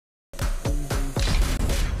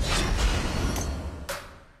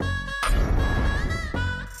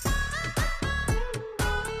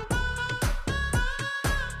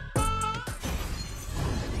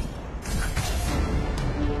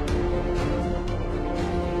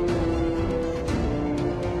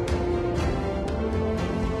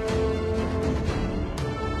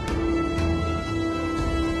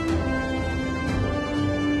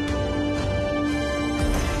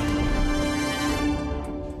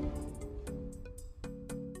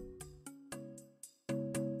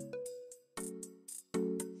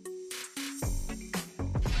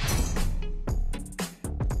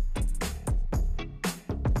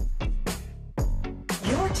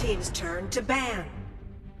team's turn to ban.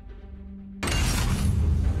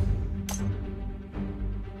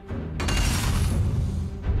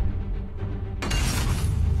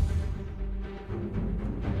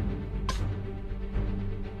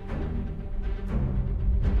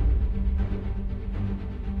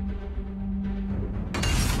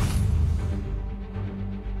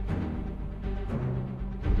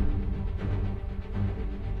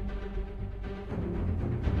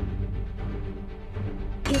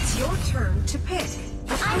 It's your turn to pick.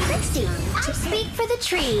 I'm Krixi. I speak for the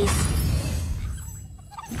trees.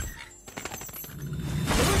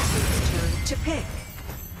 Your team's turn to pick.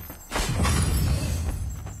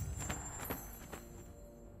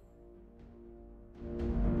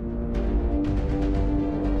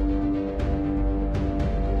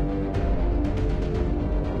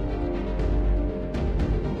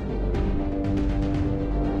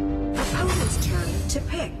 Opponent's turn to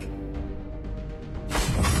pick.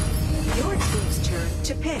 Your team's turn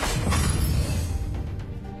to pick.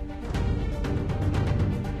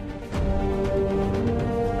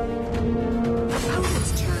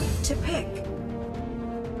 Opponent's turn to pick.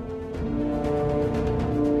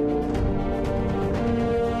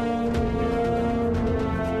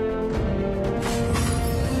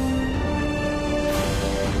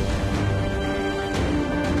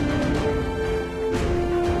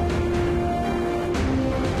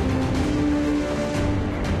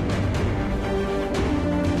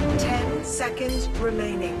 Seconds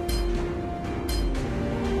remaining.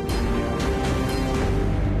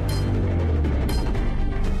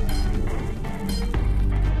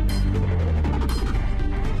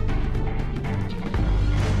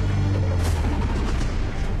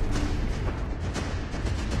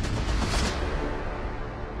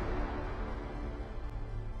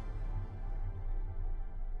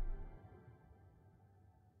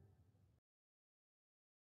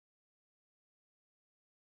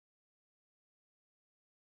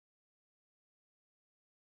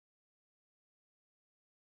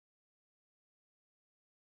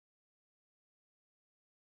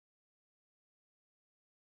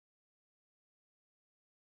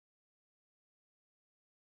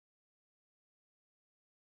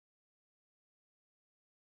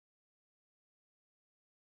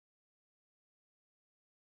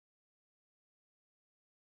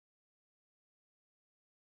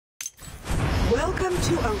 Welcome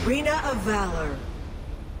to Arena of Valor.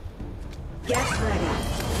 Get ready.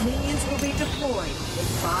 Minions will be deployed in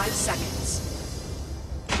 5 seconds.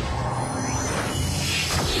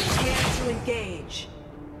 Prepare to engage.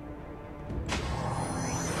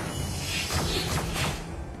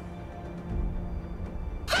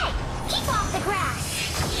 Hey! Keep off the grass!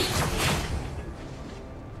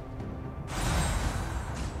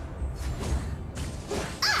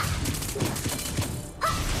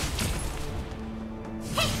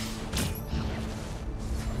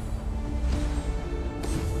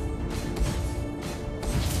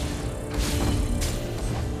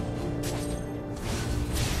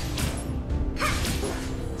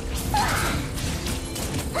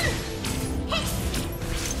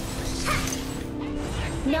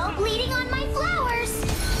 No bleeding on my flowers!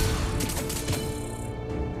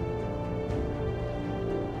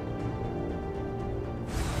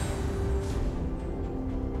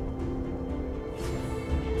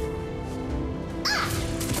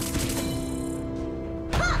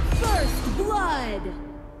 First blood!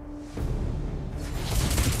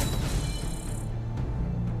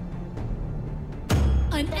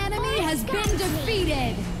 An enemy has been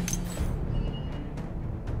defeated!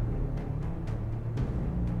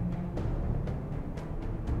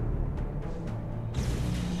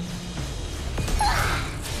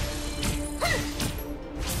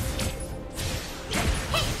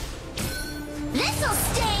 This'll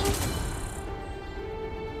sting!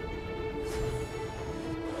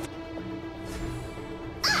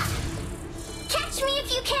 Catch me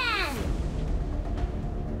if you can!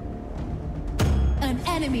 An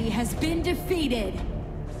enemy has been defeated!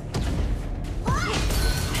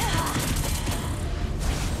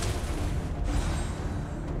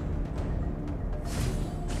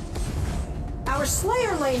 Our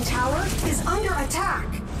Slayer Lane tower is under attack.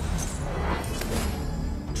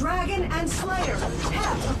 Dragon and Slayer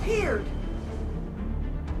have appeared.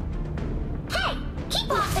 Hey! Keep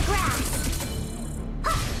off the grass!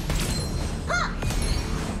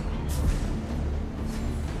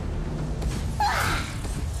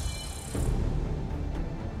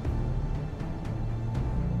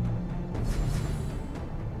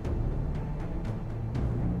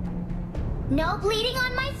 No bleeding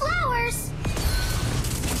on my flowers!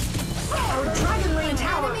 Our Dragon Lane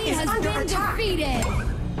tower Enemy is has under been attack. defeated!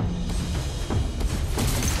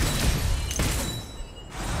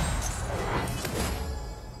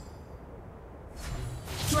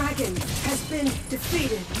 dragon has been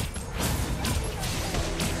defeated.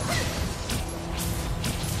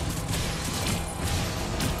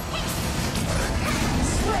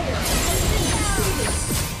 Slayer has been defeated.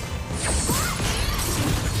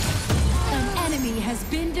 An enemy has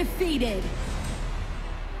been defeated.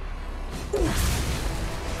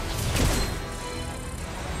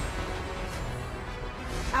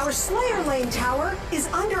 Our Slayer lane tower is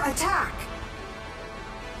under attack.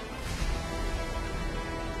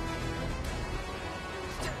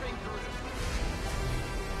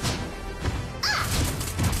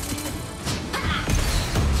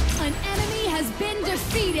 An enemy has been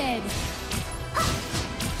defeated.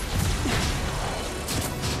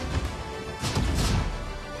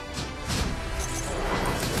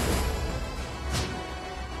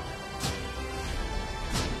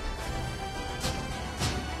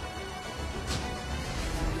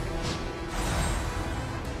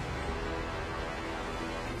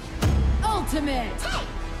 Ultimate! Hey,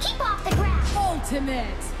 keep off the grass!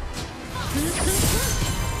 Ultimate!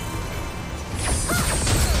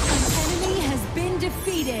 An enemy has been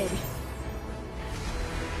defeated.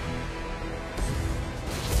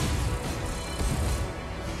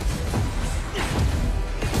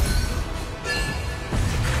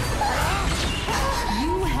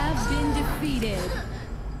 You have been defeated.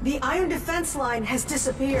 The iron defense line has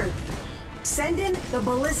disappeared. Send in the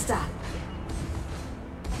ballista.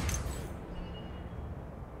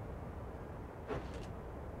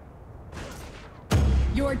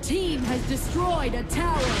 Your team has destroyed a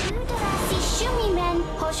tower.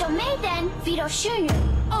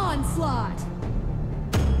 Onslaught!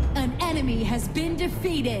 An enemy has been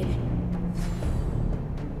defeated.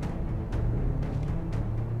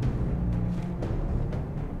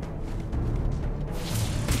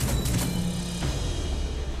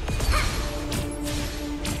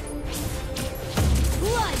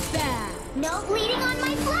 Bloodbath! No bleeding on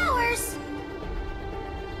my flowers!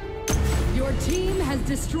 Your team has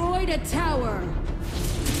destroyed a tower.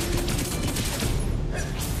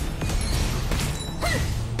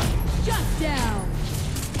 Shut down.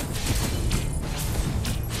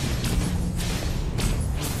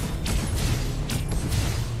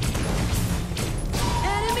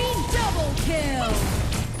 Enemy double kill.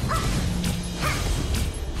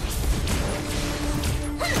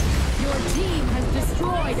 Your team has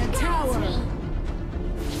destroyed a tower.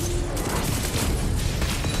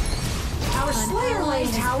 Our Slayer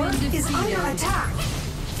lane tower is under attack.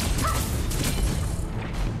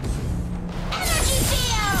 Energy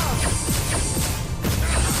field!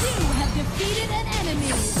 You have defeated an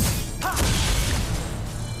enemy.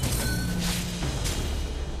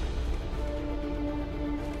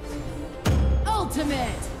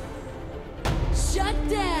 Ultimate. Shut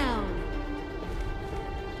down.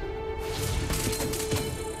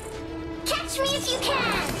 Catch me if you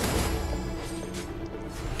can!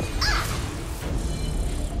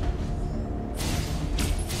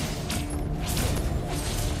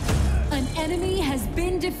 An enemy has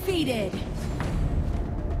been defeated.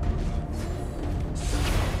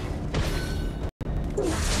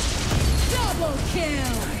 Double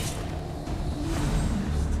kill.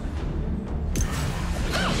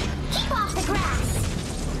 Keep off the grass!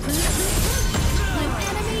 An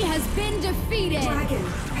enemy has been defeated. Dragon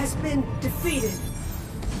has been defeated.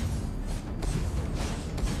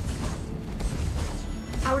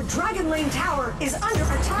 Our dragon lane tower is under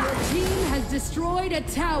attack. Your team has destroyed a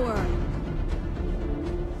tower.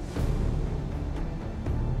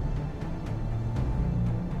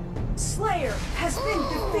 Slayer has been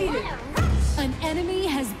defeated. An enemy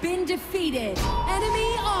has been defeated.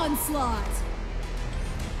 Enemy onslaught.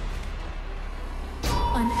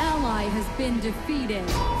 An ally has been defeated.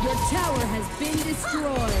 Your tower has been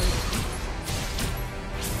destroyed.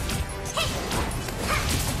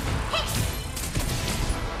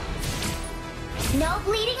 No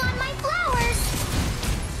bleeding on my flowers!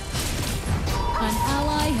 An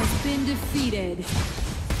ally has been defeated.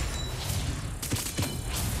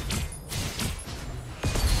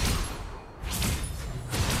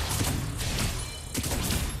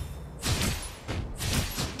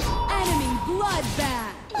 Enemy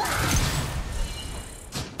bloodbath.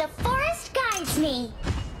 The forest guides me!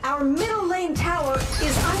 Our middle lane tower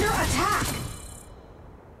is under attack.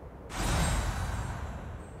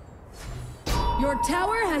 Your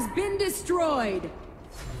tower has been destroyed.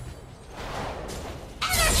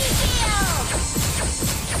 Energy field!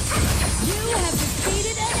 You have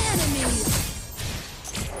defeated an enemy.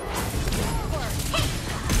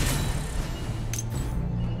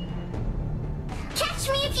 Catch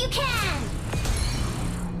me if you can!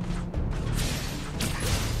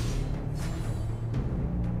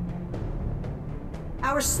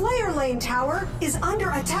 Our Slayer Lane tower is under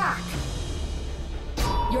attack.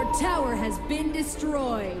 Your tower has been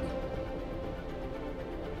destroyed.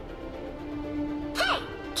 Hey,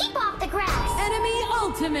 keep off the grass. Enemy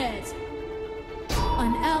ultimate!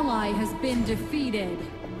 An ally has been defeated.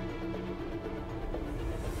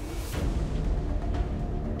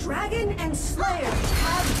 Dragon and Slayer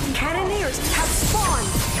have... Cannoneers have spawned!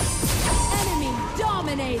 Enemy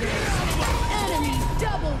dominated! Enemy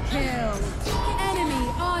double kill! Enemy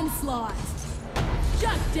onslaught!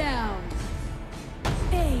 Shut down!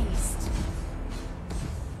 Aced!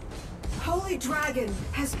 Holy Dragon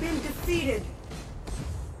has been defeated.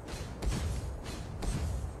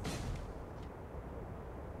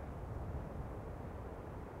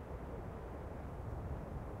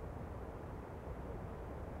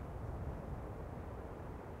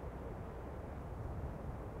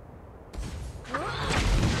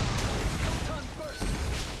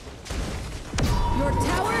 Your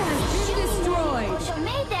tower has been destroyed!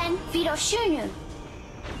 Maiden, Viroshunu.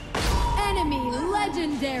 Enemy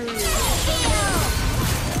legendary! You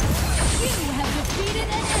have defeated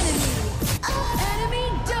an enemy! Enemy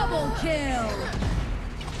double kill!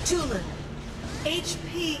 Tulin,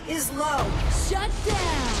 HP is low. Shut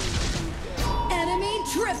down! Enemy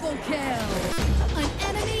triple kill! An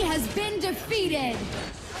enemy has been defeated!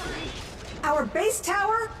 Our base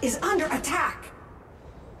tower is under attack.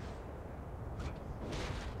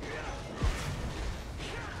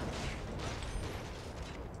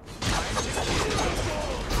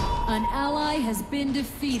 An ally has been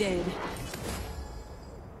defeated.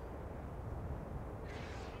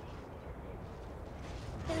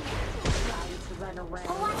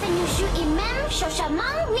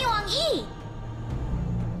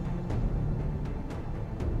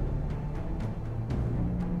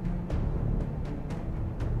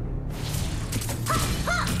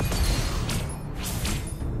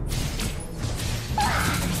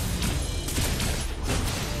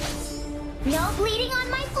 No bleeding on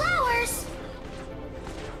my flowers.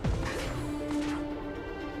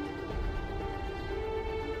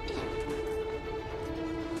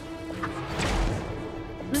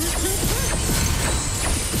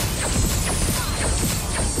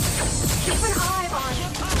 Keep an eye on...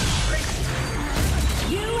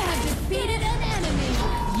 You have defeated an enemy!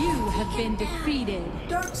 You have been defeated.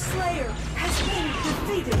 Dark Slayer has been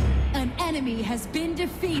defeated. An enemy has been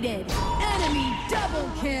defeated. Enemy double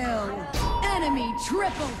kill. Enemy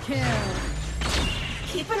triple kill.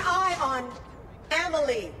 Keep an eye on...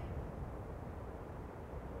 Amelie.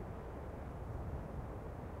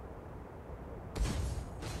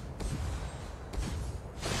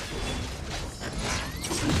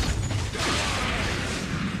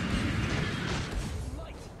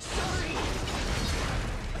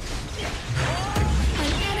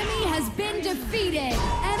 An enemy has been defeated.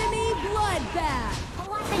 Enemy bloodbath.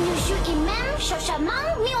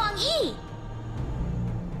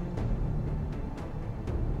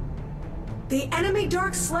 The enemy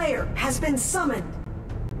Dark Slayer has been summoned.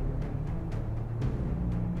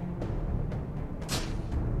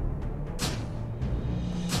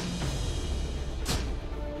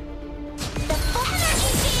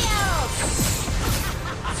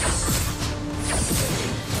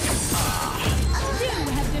 You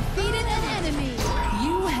have defeated an enemy.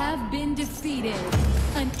 You have been defeated.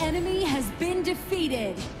 An enemy has been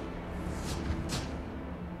defeated.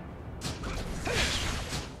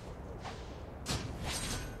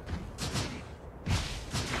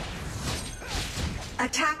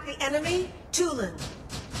 Attack the enemy, Tulin.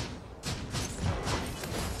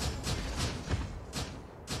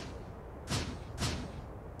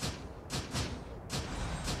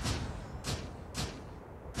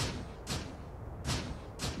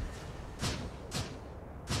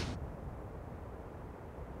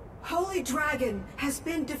 Holy Dragon has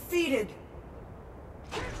been defeated.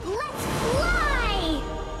 Let's fly!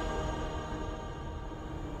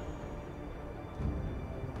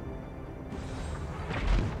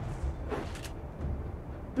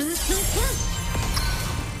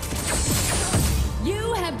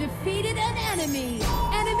 You have defeated an enemy.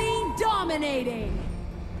 Enemy dominating.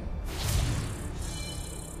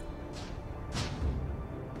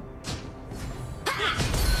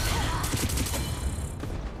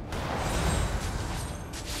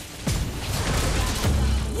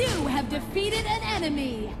 You have defeated an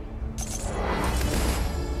enemy.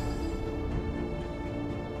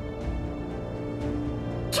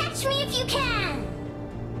 Catch me if you can!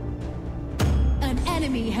 An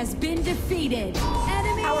enemy has been defeated.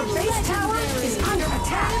 Enemy Our base tower legendary. is under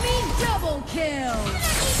attack. Enemy double kill.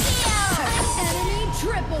 Energy Enemy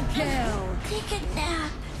triple kill. Take a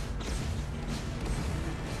nap.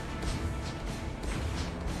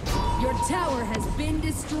 tower has been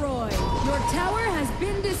destroyed. Your tower has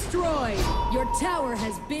been destroyed. Your tower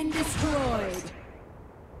has been destroyed.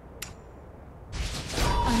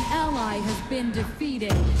 An ally has been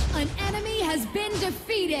defeated. An enemy has been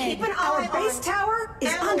defeated. Keep an eye. Our base tower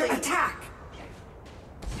is under attack.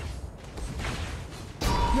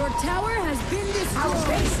 Your tower has been destroyed. Our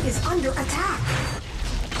base is under attack.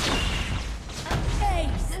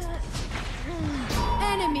 Ace.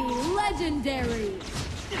 Enemy legendary.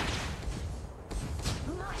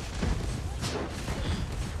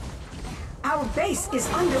 Our base is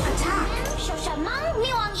under attack. 手什么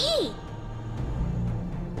灭亡翼？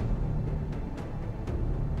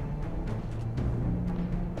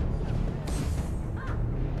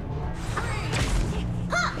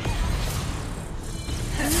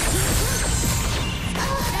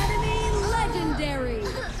 Enemy legendary.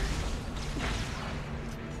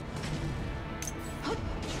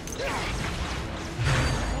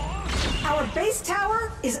 Our base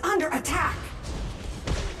tower is under attack.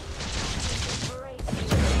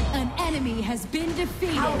 An enemy has been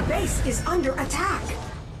defeated. Our base is under attack.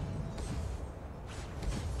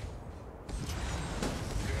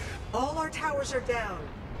 All our towers are down.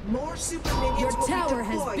 More super minions Your will tower be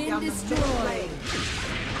has deployed been down the destroyed. middle lane.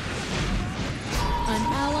 An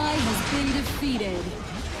ally has been defeated.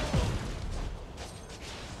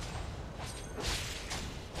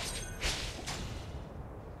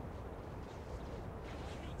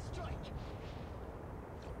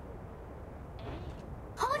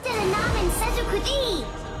 호텔의 남은 세주쿠디.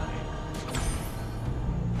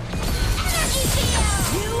 Energy field.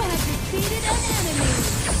 You have defeated an enemy.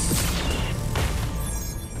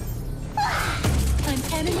 An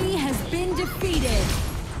enemy has been defeated.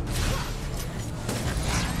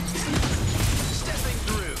 Stepping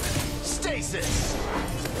through. Stasis.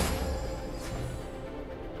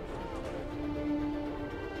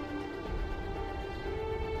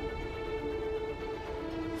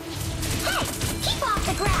 Hey, keep off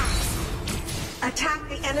the grass. Attack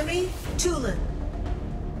the enemy, Tulin.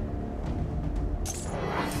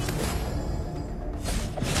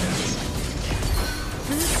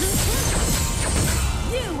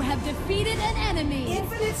 You have defeated an enemy.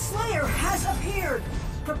 Infinite Slayer has appeared.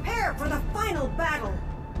 Prepare for the final battle.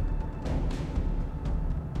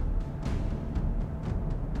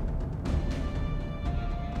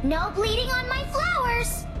 No bleeding on my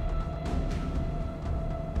flowers.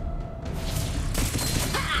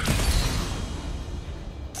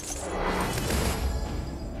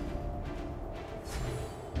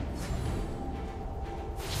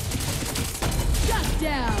 Shut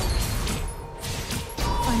down.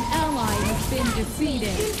 An ally has been defeated.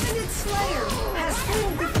 Infinite Slayer has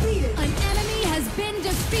been defeated. An enemy has been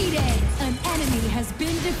defeated. An enemy has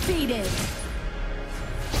been defeated.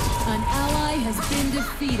 An ally has been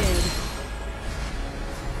defeated.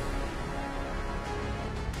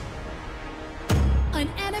 An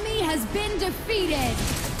enemy has been defeated.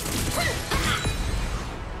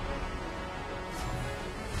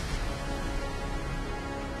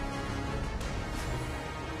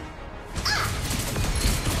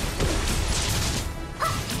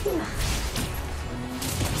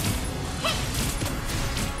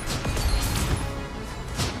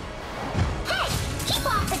 Hey, keep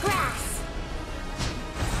off the grass.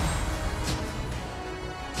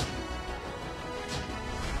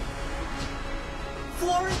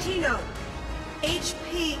 Florentino,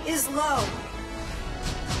 HP is low.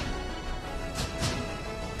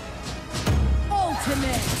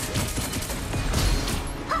 Ultimate.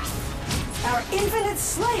 Our Infinite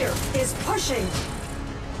Slayer is pushing.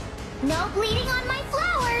 No bleeding on my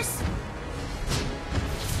flowers.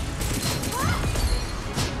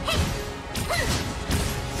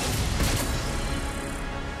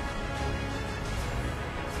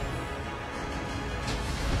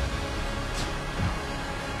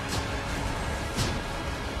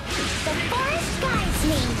 The forest guides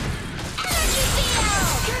me. Energy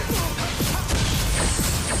field.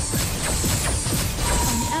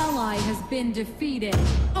 An ally has been defeated.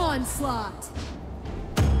 Onslaught.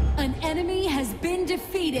 An enemy has been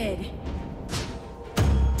defeated.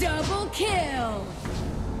 Double kill.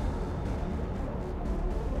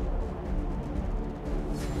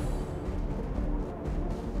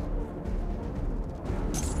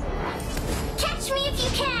 Catch me if you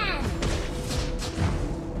can.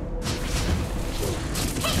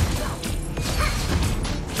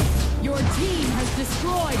 Your team has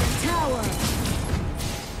destroyed a tower.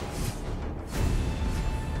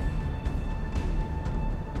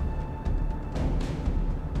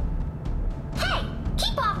 Hey,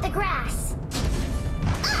 keep off the grass.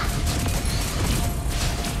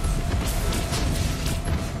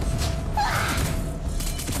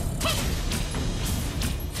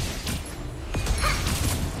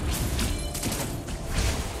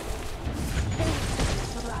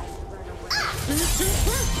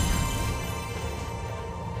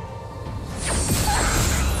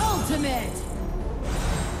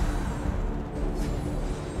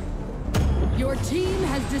 Your team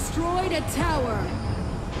has destroyed a tower.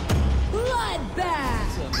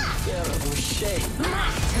 Bloodbath! Terrible shape.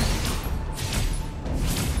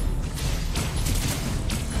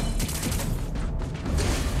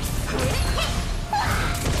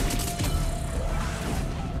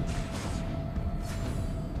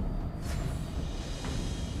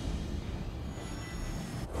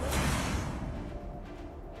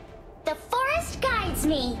 The forest guides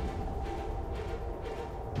me.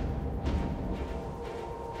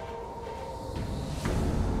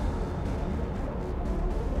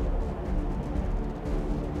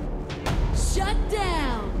 Shut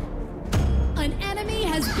down! An enemy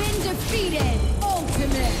has been defeated!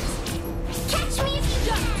 Ultimate! Catch me if you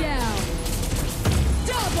Shut can. down!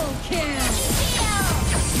 Double kill! Kill.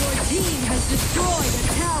 Your team has destroyed a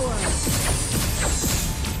tower!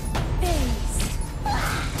 Ace!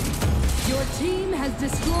 Your team has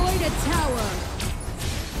destroyed a tower!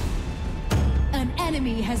 An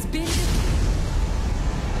enemy has been defeated!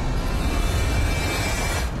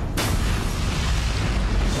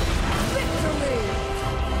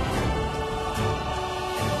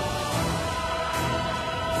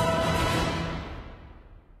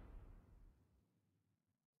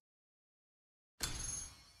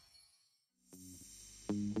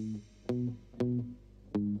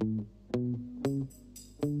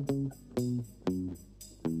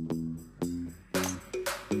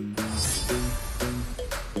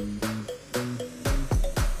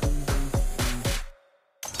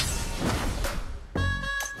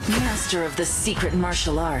 Master of the secret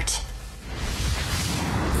martial art.